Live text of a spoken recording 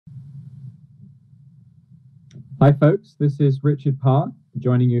Hi, folks. This is Richard Parr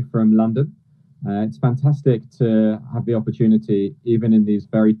joining you from London. It's fantastic to have the opportunity, even in these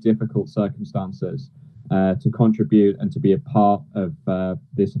very difficult circumstances, to contribute and to be a part of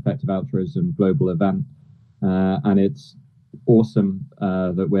this Effective Altruism global event. And it's awesome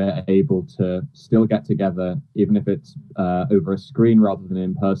that we're able to still get together, even if it's over a screen rather than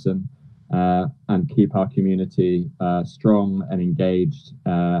in person, and keep our community strong and engaged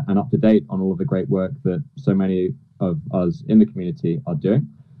and up to date on all of the great work that so many of us in the community are doing.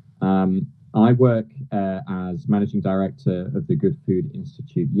 I work as Managing Director of the Good Food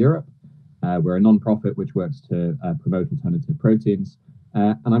Institute Europe. We're a non-profit which works to promote alternative proteins.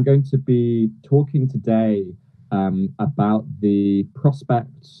 And I'm going to be talking today about the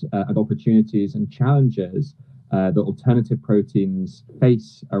prospects and opportunities and challenges that alternative proteins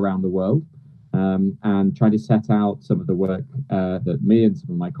face around the world, and trying to set out some of the work that me and some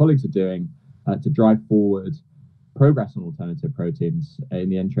of my colleagues are doing to drive forward progress on alternative proteins in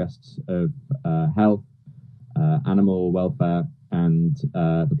the interests of health, animal welfare, and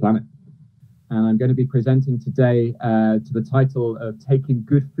the planet. And I'm going to be presenting today to the title of Taking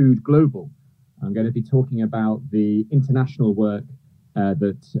Good Food Global. I'm going to be talking about the international work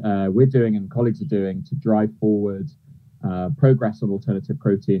that we're doing and colleagues are doing to drive forward progress on alternative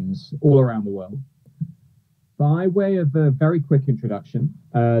proteins all around the world. By way of a very quick introduction,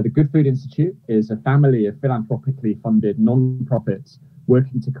 the Good Food Institute is a family of philanthropically funded non-profits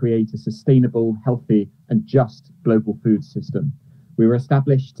working to create a sustainable, healthy, and just global food system. We were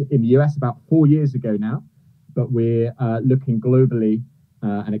established in the US about 4 years ago now, but we're looking globally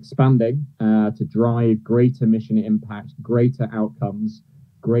and expanding to drive greater mission impact, greater outcomes,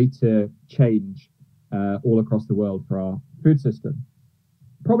 greater change all across the world for our food system.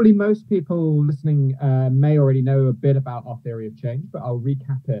 Probably most people listening may already know a bit about our theory of change, but I'll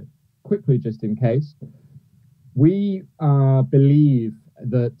recap it quickly just in case. We believe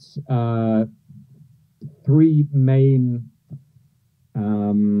that three main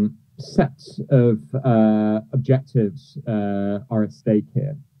sets of objectives are at stake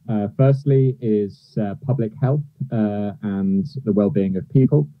here. Firstly is public health and the well-being of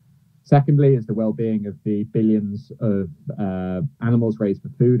people. Secondly is the well-being of the billions of animals raised for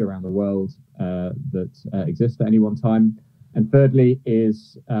food around the world that exist at any one time. And thirdly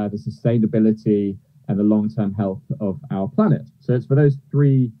is the sustainability and the long-term health of our planet. So it's for those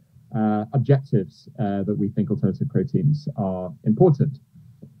three objectives that we think alternative proteins are important.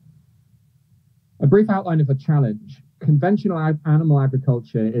 A brief outline of the challenge. Conventional animal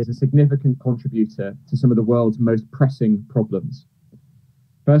agriculture is a significant contributor to some of the world's most pressing problems.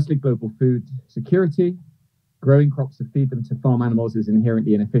 Firstly, global food security. Growing crops to feed them to farm animals is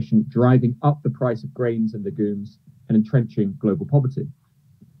inherently inefficient, driving up the price of grains and legumes and entrenching global poverty.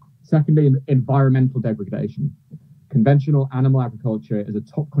 Secondly, environmental degradation. Conventional animal agriculture is a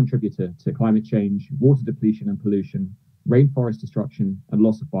top contributor to climate change, water depletion and pollution, rainforest destruction, and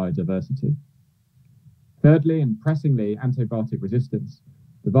loss of biodiversity. Thirdly, and pressingly, antibiotic resistance.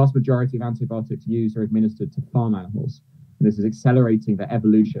 The vast majority of antibiotics used are administered to farm animals, and this is accelerating the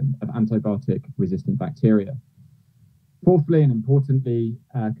evolution of antibiotic-resistant bacteria. Fourthly, and importantly,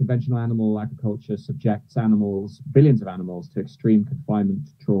 conventional animal agriculture subjects animals, billions of animals, to extreme confinement,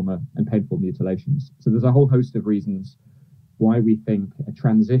 trauma, and painful mutilations. So there's a whole host of reasons why we think a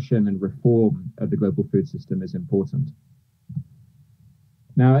transition and reform of the global food system is important.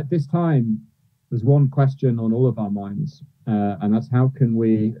 Now, at this time, there's one question on all of our minds, and that's how can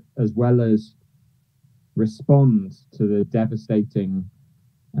we, as well as respond to the devastating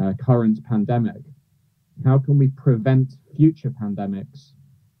current pandemic, how can we prevent future pandemics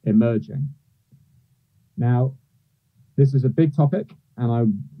emerging? Now, this is a big topic, and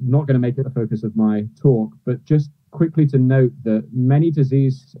I'm not going to make it the focus of my talk, but just quickly to note that many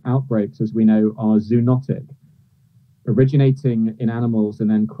disease outbreaks, as we know, are zoonotic, originating in animals and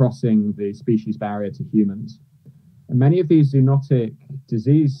then crossing the species barrier to humans. And many of these zoonotic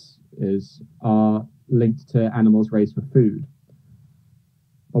diseases are linked to animals raised for food.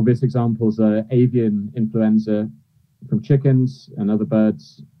 Obvious examples are avian influenza from chickens and other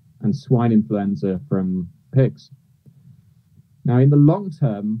birds, and swine influenza from pigs. Now, in the long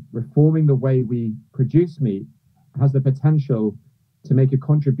term, reforming the way we produce meat has the potential to make a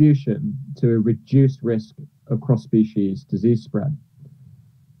contribution to a reduced risk of cross-species disease spread.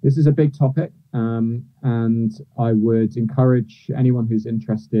 This is a big topic, and I would encourage anyone who's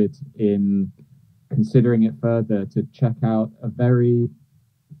interested in considering it further to check out a very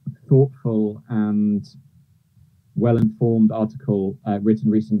thoughtful and well-informed article written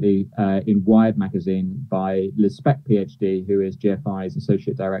recently in Wired magazine by Liz Speck, PhD, who is GFI's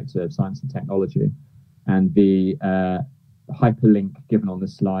Associate Director of Science and Technology. And the hyperlink given on the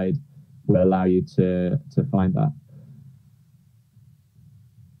slide will allow you to find that.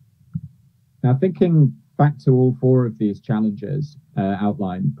 Now, thinking back to all four of these challenges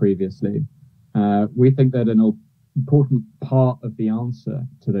outlined previously, we think that an important part of the answer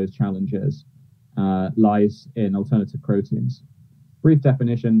to those challenges lies in alternative proteins. Brief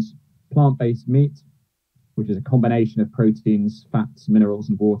definitions: plant-based meat, which is a combination of proteins, fats, minerals,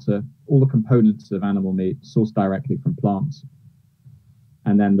 and water, all the components of animal meat sourced directly from plants.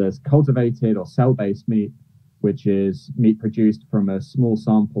 And then there's cultivated or cell-based meat, which is meat produced from a small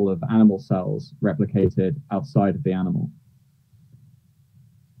sample of animal cells replicated outside of the animal.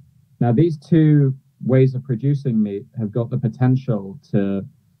 Now, these two ways of producing meat have got the potential to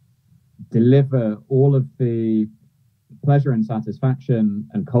deliver all of the pleasure and satisfaction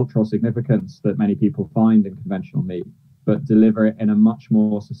and cultural significance that many people find in conventional meat, but deliver it in a much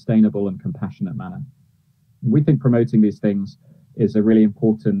more sustainable and compassionate manner. We think promoting these things is a really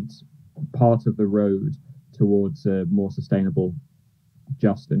important part of the road towards a more sustainable,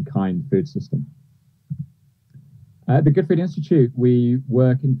 just and kind food system. At the Good Food Institute, we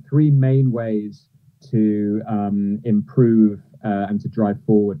work in three main ways to improve and to drive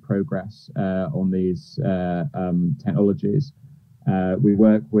forward progress on these technologies. We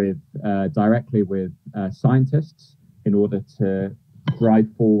work directly with scientists in order to drive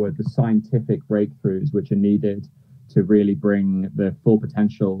forward the scientific breakthroughs which are needed to really bring the full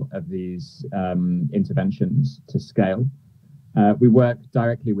potential of these interventions to scale. We work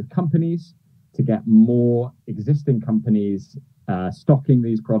directly with companies to get more existing companies stocking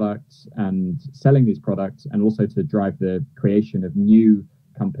these products and selling these products, and also to drive the creation of new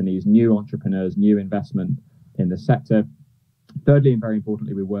companies, new entrepreneurs, new investment in the sector. Thirdly, and very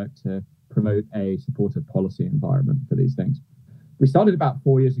importantly, we work to promote a supportive policy environment for these things. We started about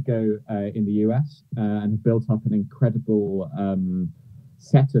 4 years ago in the US and have built up an incredible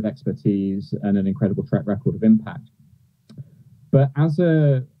set of expertise and an incredible track record of impact. But as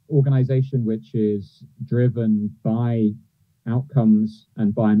an organization which is driven by outcomes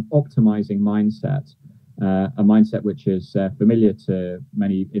and by an optimizing mindset, a mindset which is familiar to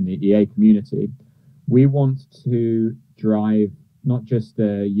many in the EA community, we want to drive not just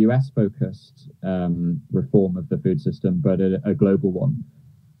a US-focused reform of the food system, but a global one.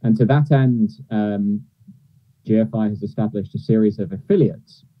 And to that end, GFI has established a series of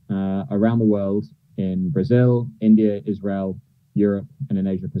affiliates around the world in Brazil, India, Israel, Europe, and in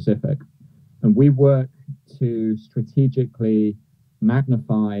Asia Pacific. And we work to strategically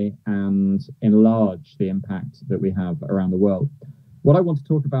magnify and enlarge the impact that we have around the world. What I want to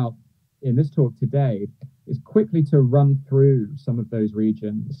talk about in this talk today is quickly to run through some of those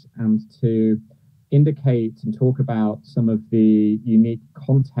regions and to indicate and talk about some of the unique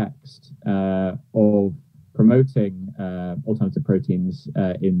context of promoting alternative proteins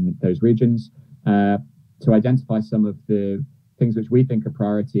in those regions, to identify some of the things which we think are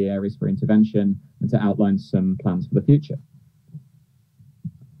priority areas for intervention, and to outline some plans for the future.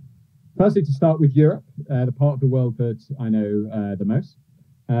 Firstly, to start with Europe, the part of the world that I know the most.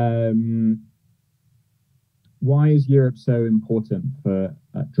 Why is Europe so important for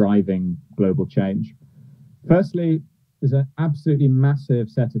driving global change? Firstly, there's an absolutely massive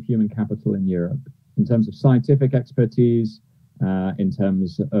set of human capital in Europe in terms of scientific expertise, in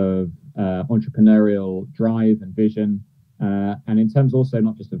terms of entrepreneurial drive and vision, and in terms also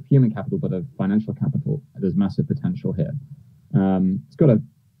not just of human capital, but of financial capital. There's massive potential here. It's got a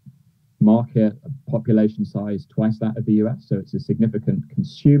market, a population size twice that of the US, so it's a significant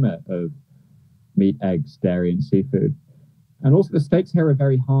consumer of meat, eggs, dairy, and seafood. And also the stakes here are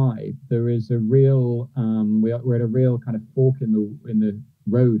very high. There is a real, we're at a real kind of fork in the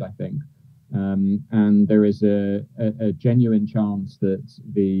road, I think. And there is a genuine chance that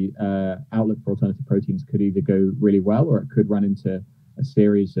the outlook for alternative proteins could either go really well, or it could run into a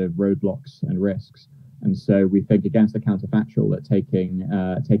series of roadblocks and risks. And so we think against the counterfactual that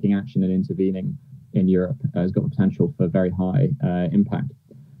taking action and intervening in Europe has got the potential for very high impact.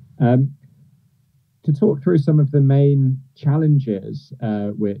 To talk through some of the main challenges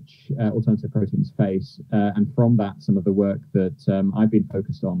which alternative proteins face, and from that, some of the work that I've been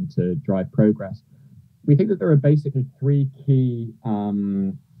focused on to drive progress, we think that there are basically three key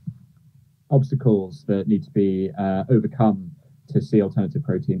obstacles that need to be overcome to see alternative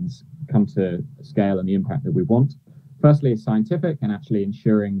proteins come to scale and the impact that we want. Firstly, it's scientific, and actually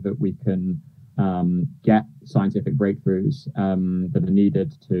ensuring that we can get scientific breakthroughs that are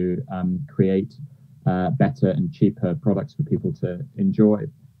needed to create better and cheaper products for people to enjoy.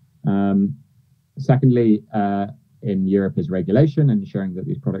 Secondly, in Europe is regulation and ensuring that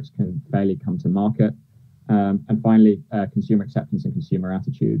these products can fairly come to market. And finally, consumer acceptance and consumer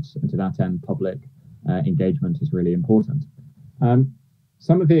attitudes. And to that end, public engagement is really important.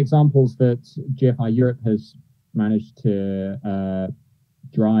 Some of the examples that GFI Europe has managed to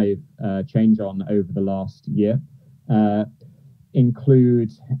drive change on over the last year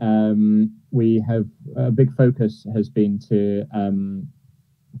include we have a big focus has been to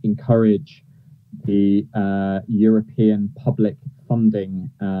encourage the European public funding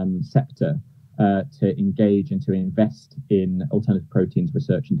sector to engage and to invest in alternative proteins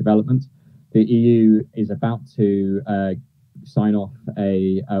research and development. The EU is about to sign off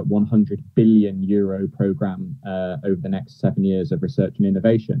a 100 billion euro program over the next 7 years of research and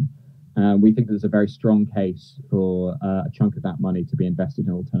innovation. We think there's a very strong case for a chunk of that money to be invested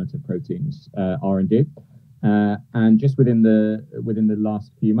in alternative proteins R&D. And just within the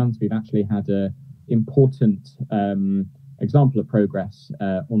last few months, we've actually had an important example of progress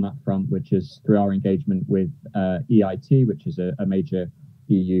on that front, which is through our engagement with EIT, which is a major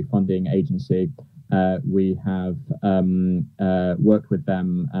EU funding agency. We have worked with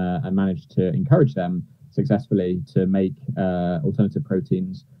them and managed to encourage them successfully to make alternative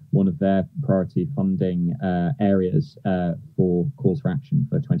proteins one of their priority funding areas for calls for action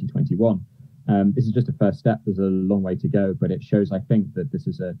for 2021. This is just a first step. There's a long way to go, but it shows, I think, that this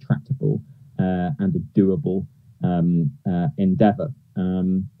is a tractable and a doable endeavor.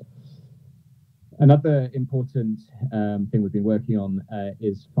 Another important thing we've been working on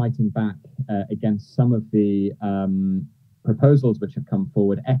is fighting back against some of the proposals which have come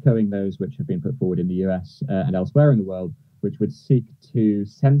forward, echoing those which have been put forward in the US and elsewhere in the world, which would seek to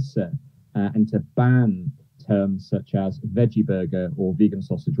censor and to ban terms such as veggie burger or vegan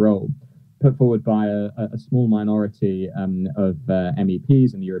sausage roll, put forward by a small minority of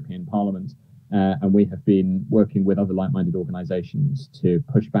MEPs in the European Parliament. And we have been working with other like-minded organizations to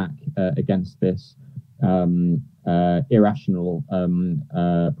push back against this irrational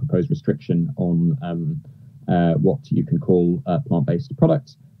proposed restriction on what you can call plant-based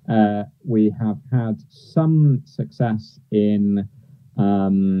products. We have had some success in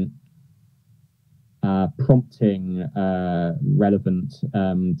prompting relevant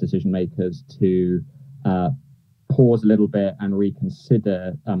decision makers to pause a little bit and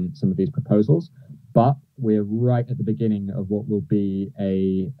reconsider some of these proposals, but we're right at the beginning of what will be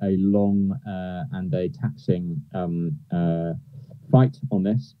a long and a taxing fight on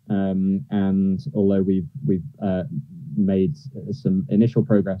this. And although we've made some initial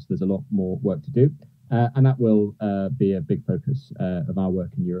progress, there's a lot more work to do, and that will be a big focus of our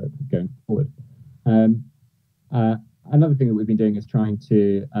work in Europe going forward. Another thing that we've been doing is trying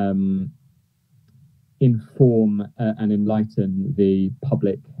to inform and enlighten the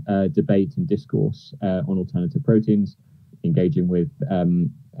public debate and discourse on alternative proteins, engaging with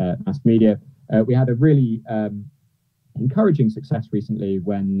mass media. We had a really encouraging success recently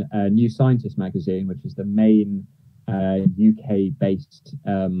when New Scientist magazine, which is the main UK-based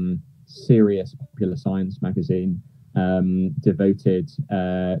serious popular science magazine, devoted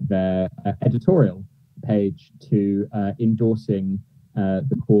their editorial page to endorsing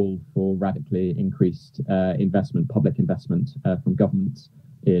the call for radically increased investment, public investment from governments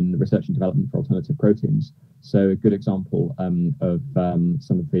in research and development for alternative proteins. So a good example of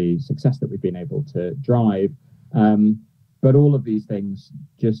some of the success that we've been able to drive. But all of these things,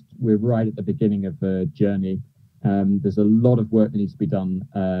 we're right at the beginning of a journey. There's a lot of work that needs to be done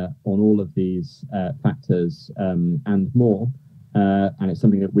on all of these factors and more. And it's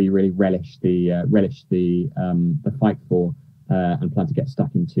something that we really relish the fight for. And plan to get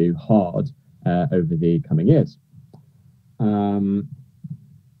stuck into hard over the coming years.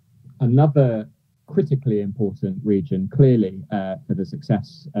 Another critically important region, clearly, for the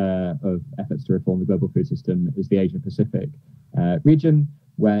success of efforts to reform the global food system is the Asia Pacific region,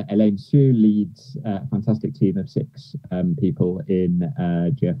 where Elaine Hsu leads a fantastic team of 6 people in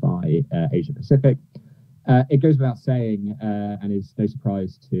GFI Asia Pacific. It goes without saying, and is no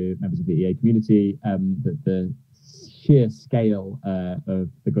surprise to members of the EA community, that the sheer scale of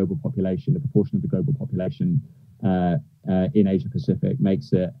the global population, the proportion of the global population in Asia Pacific,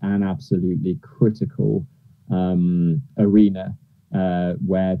 makes it an absolutely critical arena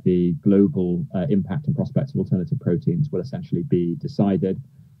where the global impact and prospects of alternative proteins will essentially be decided,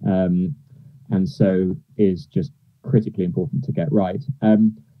 and so is just critically important to get right.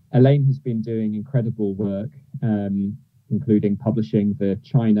 Elaine has been doing incredible work, including publishing the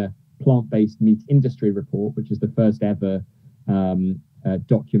China Plant-Based Meat Industry Report, which is the first ever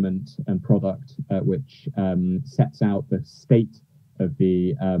document and product which sets out the state of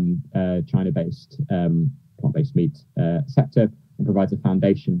the China-based plant-based meat sector, and provides a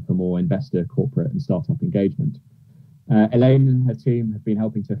foundation for more investor, corporate, and startup engagement. Elaine and her team have been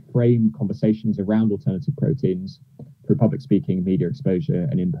helping to frame conversations around alternative proteins through public speaking, media exposure,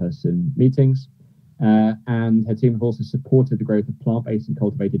 and in-person meetings. And her team have also supported the growth of plant-based and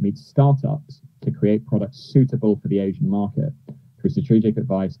cultivated meat startups to create products suitable for the Asian market through strategic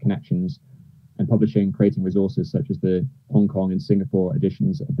advice, connections, and publishing, creating resources such as the Hong Kong and Singapore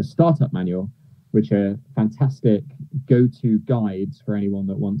editions of the Startup Manual, which are fantastic go-to guides for anyone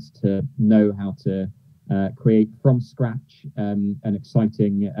that wants to know how to create from scratch an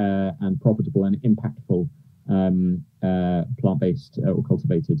exciting and profitable and impactful plant-based or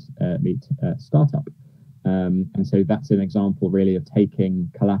cultivated meat startup. And so that's an example really of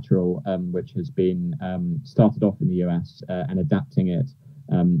taking collateral which has been started off in the US and adapting it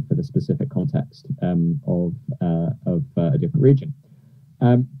for the specific context of a different region.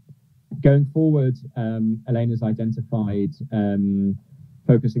 Going forward, Elaine has identified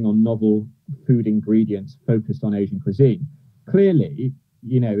focusing on novel food ingredients focused on Asian cuisine. Clearly,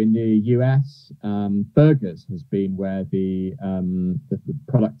 in the US, burgers has been where the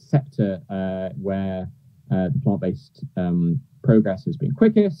product sector where the plant-based progress has been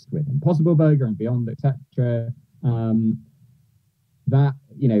quickest, with Impossible Burger and Beyond, etc. That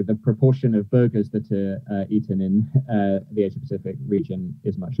the proportion of burgers that are eaten in the Asia Pacific region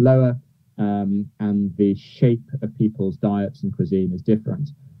is much lower, and the shape of people's diets and cuisine is different.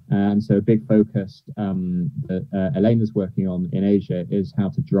 And so a big focus that Elaine is working on in Asia is how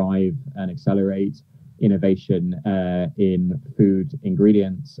to drive and accelerate innovation in food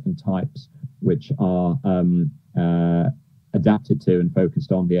ingredients and types which are adapted to and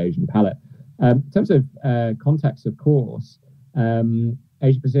focused on the Asian palate. In terms of context, of course,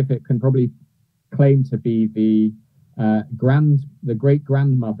 Asia Pacific can probably claim to be the great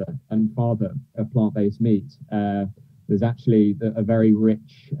grandmother and father of plant-based meat. There's actually a very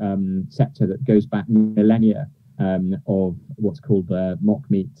rich sector that goes back millennia of what's called mock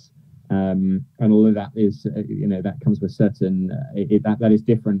meats, and all of that is that comes with certain that is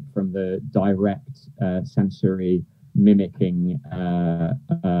different from the direct sensory mimicking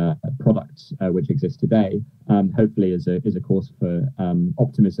products which exist today. Hopefully, is a cause for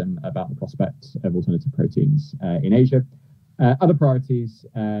optimism about the prospects of alternative proteins in Asia. Other priorities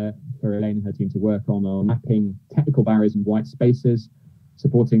for Elaine and her team to work on are mapping technical barriers and white spaces,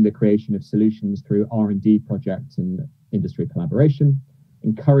 supporting the creation of solutions through R&D projects and industry collaboration,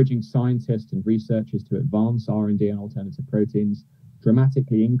 encouraging scientists and researchers to advance R&D on alternative proteins,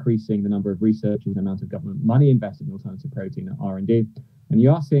 dramatically increasing the number of researchers and the amount of government money invested in alternative protein and R&D. And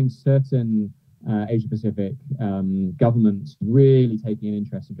you are seeing certain Asia-Pacific governments really taking an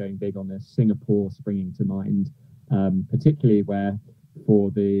interest in going big on this. Singapore springing to mind, particularly where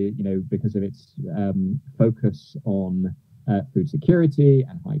because of its focus on food security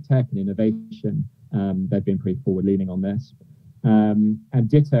and high tech and innovation, they've been pretty forward-leaning on this. And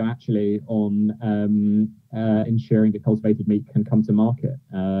ditto actually on ensuring that cultivated meat can come to market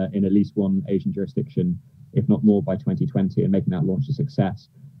in at least one Asian jurisdiction, if not more, by 2020, and making that launch a success.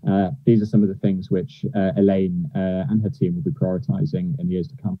 These are some of the things which Elaine and her team will be prioritizing in the years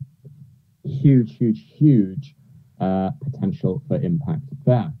to come. Huge potential for impact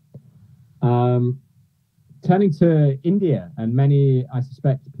there. Turning to India, and many, I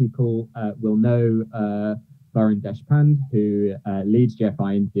suspect, people will know Varun Deshpande, who leads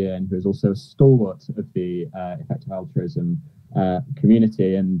GFI India and who is also a stalwart of the effective altruism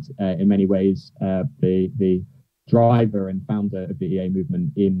community, and in many ways the driver and founder of the EA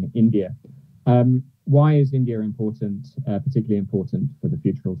movement in India. Why is India important, particularly important for the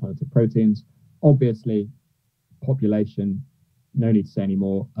future of alternative proteins? Obviously, population, no need to say any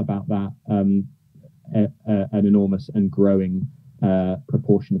more about that. An enormous and growing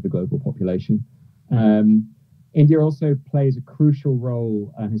proportion of the global population. India also plays a crucial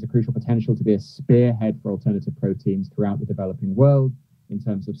role and has a crucial potential to be a spearhead for alternative proteins throughout the developing world in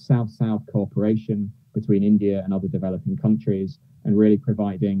terms of South-South cooperation between India and other developing countries, and really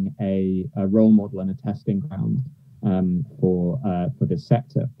providing a role model and a testing ground for this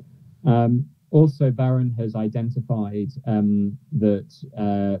sector. Also, Varun has identified that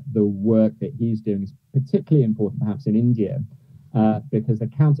the work that he's doing is particularly important perhaps in India, because the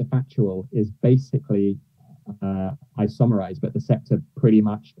counterfactual is basically, I summarize, but the sector pretty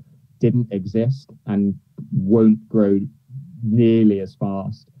much didn't exist and won't grow nearly as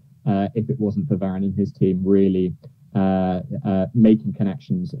fast if it wasn't for Varun and his team really making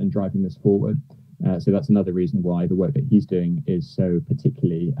connections and driving this forward. So that's another reason why the work that he's doing is so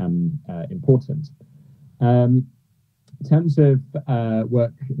particularly important. In terms of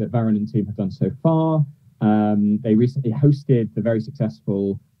work that Varun and team have done so far, They recently hosted the very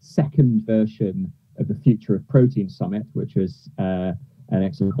successful second version of the Future of Protein Summit, which was an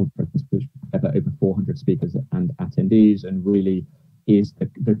excellent conference which had over 400 speakers and attendees, and really is the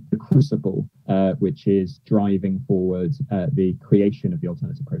crucible which is driving forward the creation of the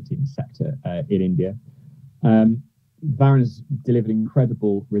alternative protein sector in India. Varen has delivered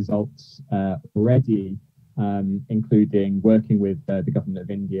incredible results already, including working with the government of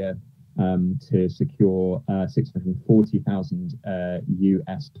India to secure $640,000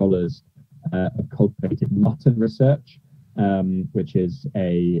 US of cultivated mutton research, which is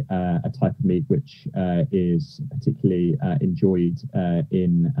a type of meat which is particularly enjoyed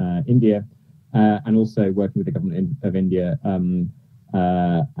in India, and also working with the government of India and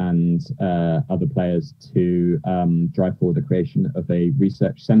other players to drive forward the creation of a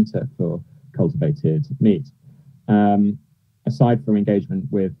research centre for cultivated meat. Aside from engagement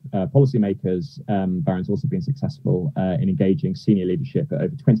with policymakers, Varen's also been successful in engaging senior leadership at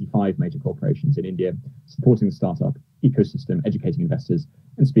over 25 major corporations in India, supporting the startup ecosystem, educating investors,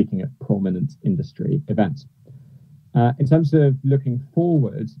 and speaking at prominent industry events. In terms of looking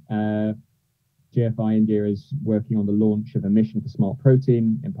forward, GFI India is working on the launch of a mission for smart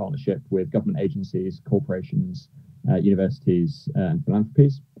protein in partnership with government agencies, corporations, universities, and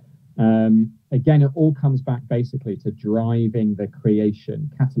philanthropies. Again, it all comes back basically to driving the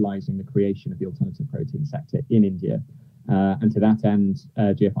creation, catalyzing the creation of the alternative protein sector in India. And to that end,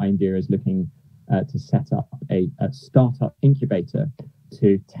 GFI India is looking to set up a startup incubator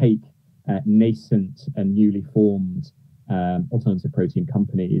to take nascent and newly formed alternative protein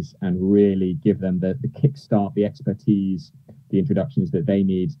companies and really give them the kickstart, the expertise, the introductions that they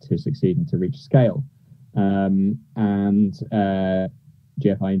need to succeed and to reach scale.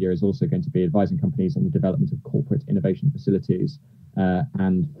 GFI India is also going to be advising companies on the development of corporate innovation facilities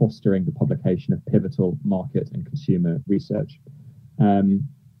and fostering the publication of pivotal market and consumer research.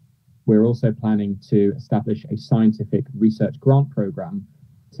 We're also planning to establish a scientific research grant program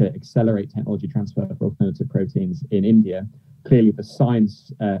to accelerate technology transfer for alternative proteins in India. Clearly, the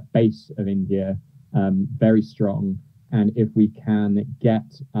science base of India very strong, and if we can get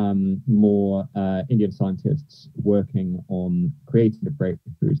more Indian scientists working on creating the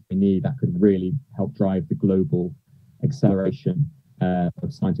breakthroughs we need, that could really help drive the global acceleration of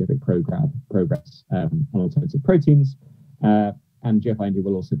scientific progress on alternative proteins. And GFI India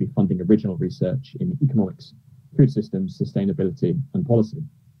will also be funding original research in economics, food systems, sustainability, and policy.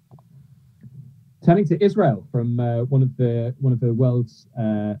 Turning to Israel, from one of the world's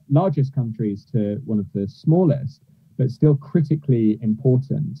largest countries to one of the smallest, but still critically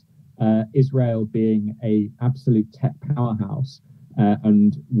important, Israel being an absolute tech powerhouse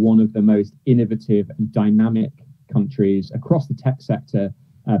and one of the most innovative and dynamic countries across the tech sector,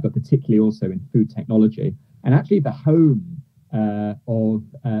 but particularly also in food technology, and actually the home of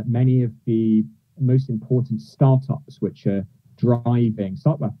many of the most important startups which are driving,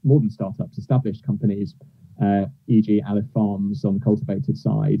 more than startups, established companies, e.g. Aleph Farms on the cultivated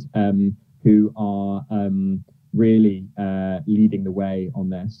side, who are really leading the way on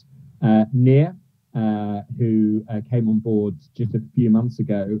this. Near, who came on board just a few months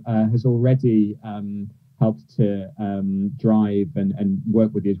ago, has already helped to drive and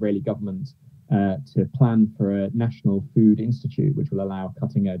work with the Israeli government to plan for a national food institute, which will allow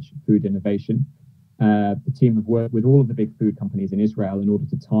cutting-edge food innovation. The team have worked with all of the big food companies in Israel in order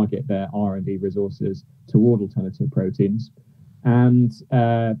to target their R&D resources toward alternative proteins. And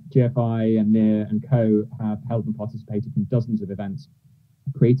GFI and NIR and Co have held and participated in dozens of events,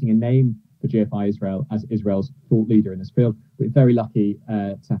 creating a name for GFI Israel as Israel's thought leader in this field. We're very lucky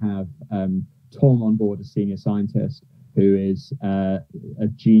to have Tom on board as senior scientist, who is a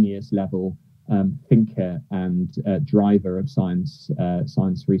genius level thinker and driver of science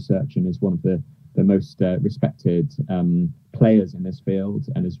research, and is one of the most respected players in this field,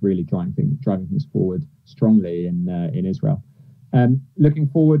 and is really driving things forward strongly in Israel. Looking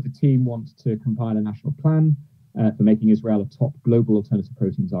forward, the team wants to compile a national plan for making Israel a top global alternative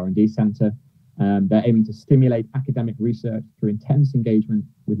proteins R&D center. They're aiming to stimulate academic research through intense engagement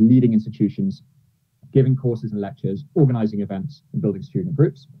with leading institutions, giving courses and lectures, organizing events, and building student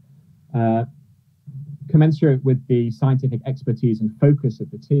groups. Commensurate with the scientific expertise and focus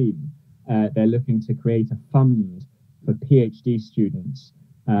of the team, they're looking to create a fund for PhD students,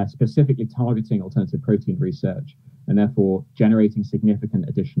 specifically targeting alternative protein research, and therefore generating significant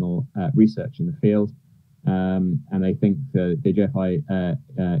additional research in the field. And I think the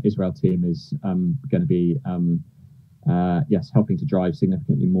GFI Israel team is going to be, helping to drive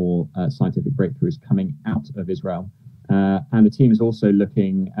significantly more scientific breakthroughs coming out of Israel. And the team is also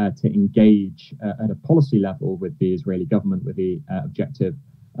looking to engage at a policy level with the Israeli government with the objective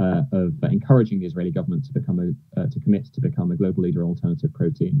of encouraging the Israeli government to commit to become a global leader in alternative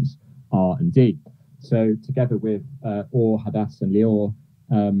proteins R&D. So together with Or, Hadass, and Lior,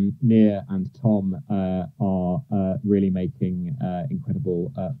 Nir and Tom are really making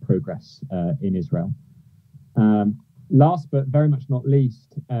incredible progress in Israel. Last but very much not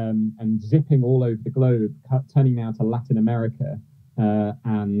least, and zipping all over the globe, turning now to Latin America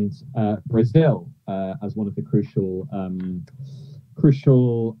and Brazil as one of the crucial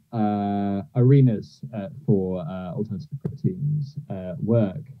arenas for alternative proteins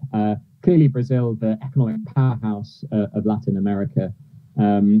work. Clearly, Brazil, the economic powerhouse of Latin America,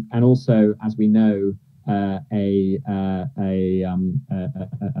 and also, as we know, a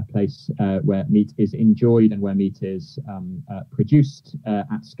place where meat is enjoyed and where meat is produced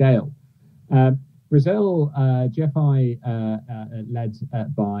at scale. Brazil, GFI, led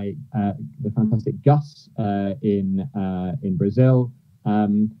by the fantastic Gus in Brazil,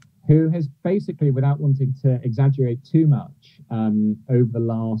 who has basically, without wanting to exaggerate too much, over the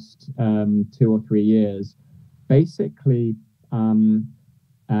last 2 or 3 years, basically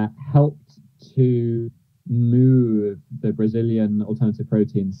helped to move the Brazilian alternative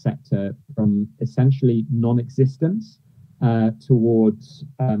protein sector from essentially non-existence towards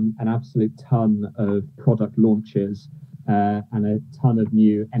an absolute ton of product launches and a ton of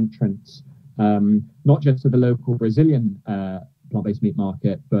new entrants, not just to the local Brazilian plant-based meat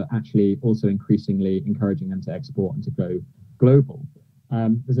market, but actually also increasingly encouraging them to export and to go global.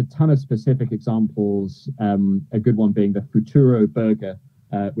 There's a ton of specific examples, a good one being the Futuro burger,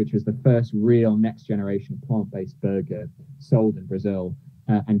 which was the first real next generation plant-based burger sold in Brazil.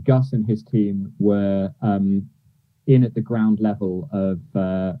 And Gus and his team were in at the ground level of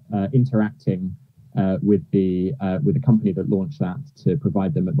interacting with the company that launched that to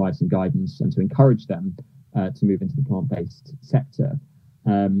provide them advice and guidance and to encourage them to move into the plant-based sector,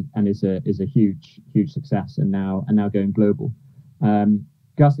 and is a huge success and now going global.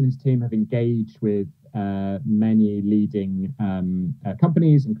 Gus and his team have engaged with many leading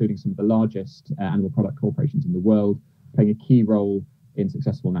companies, including some of the largest animal product corporations in the world, playing a key role in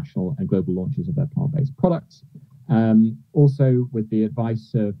successful national and global launches of their plant-based products. Also, with the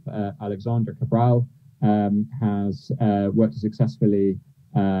advice of Alexandra Cabral, has worked to successfully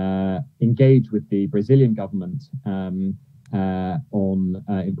engage with the Brazilian government on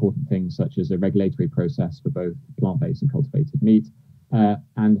important things such as a regulatory process for both plant-based and cultivated meat.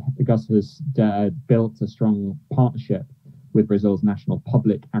 And Gus has built a strong partnership with Brazil's National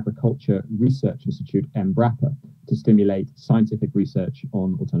Public Agriculture Research Institute, Embrapa, to stimulate scientific research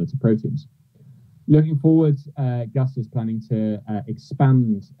on alternative proteins. Looking forward, Gus is planning to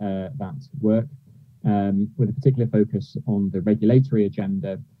expand that work with a particular focus on the regulatory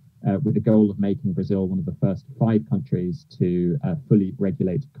agenda, with the goal of making Brazil one of the first 5 countries to fully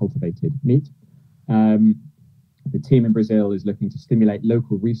regulate cultivated meat. The team in Brazil is looking to stimulate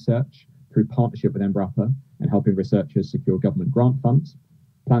local research through partnership with Embrapa and helping researchers secure government grant funds.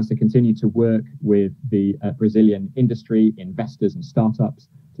 Plans to continue to work with the Brazilian industry, investors and startups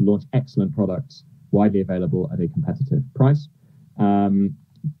to launch excellent products widely available at a competitive price.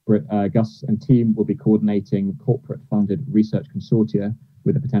 Gus and team will be coordinating corporate-funded research consortia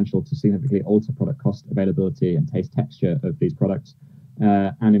with the potential to significantly alter product cost, availability and taste texture of these products.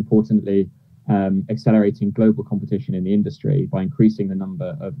 And importantly, accelerating global competition in the industry by increasing the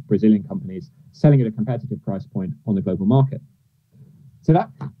number of Brazilian companies selling at a competitive price point on the global market. So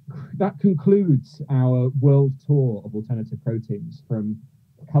that concludes our world tour of alternative proteins, from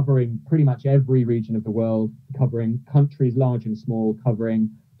covering pretty much every region of the world, covering countries large and small, covering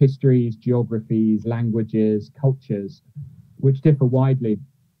histories, geographies, languages, cultures, which differ widely,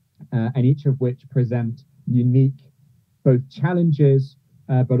 and each of which present unique both challenges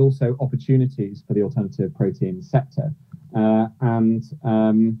but also opportunities for the alternative protein sector.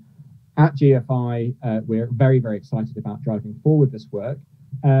 At GFI, we're very, very excited about driving forward this work.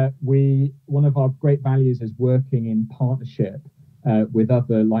 One of our great values is working in partnership with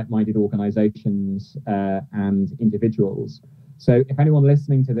other like-minded organizations and individuals. So if anyone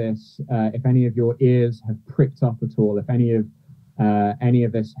listening to this, if any of your ears have pricked up at all, if any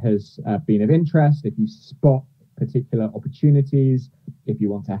of this has been of interest, if you spot particular opportunities, if you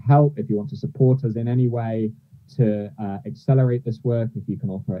want to help, if you want to support us in any way to accelerate this work, if you can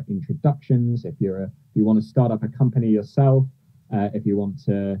offer introductions, if you want to start up a company yourself, if you want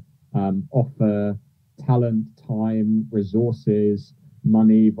to offer talent, time, resources,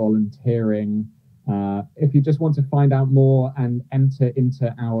 money, volunteering, if you just want to find out more and enter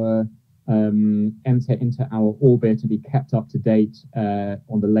into our enter into our orbit and be kept up to date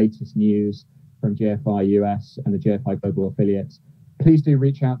on the latest news from GFI US and the GFI Global affiliates, please do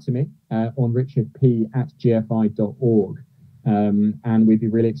reach out to me on richardp@gfi.org. And we'd be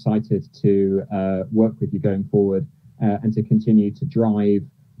really excited to work with you going forward and to continue to drive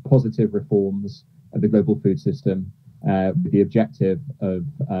positive reforms of the global food system with the objective of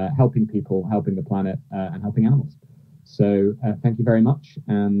helping people, helping the planet, and helping animals. So thank you very much,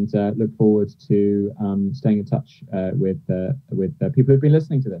 and look forward to staying in touch with people who've been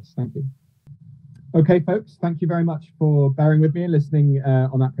listening to this. Thank you. Okay, folks, thank you very much for bearing with me and listening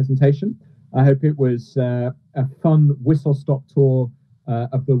on that presentation. I hope it was a fun whistle-stop tour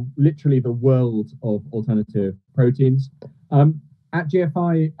of literally the world of alternative proteins. At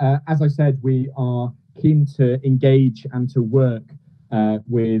GFI, as I said, we are keen to engage and to work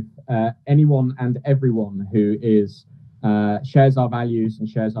with anyone and everyone who shares our values and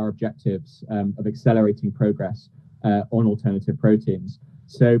shares our objectives of accelerating progress on alternative proteins.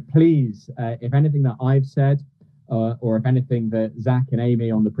 So please, if anything that I've said, or if anything that Zach and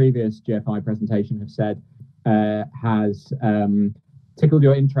Amy on the previous GFI presentation have said has tickled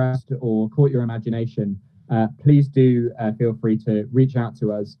your interest or caught your imagination, please do feel free to reach out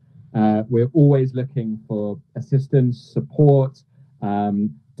to us. We're always looking for assistance, support,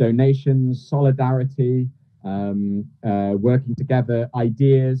 donations, solidarity, working together,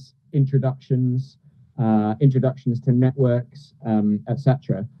 ideas, introductions to networks,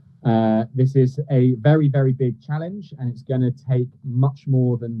 etc. This is a very, very big challenge, and it's going to take much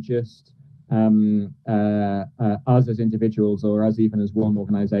more than just us as individuals or us even as one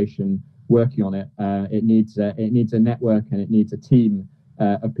organization working on it. It needs a network, and it needs a team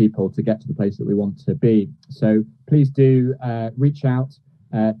of people to get to the place that we want to be. So please do reach out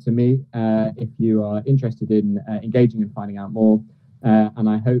to me if you are interested in engaging and finding out more. And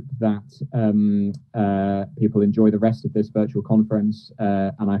I hope that people enjoy the rest of this virtual conference.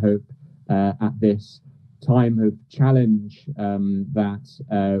 And I hope at this time of challenge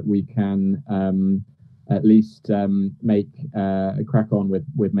that we can at least make a crack on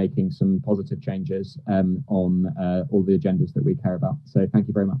with making some positive changes on all the agendas that we care about. So thank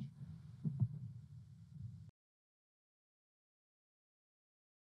you very much.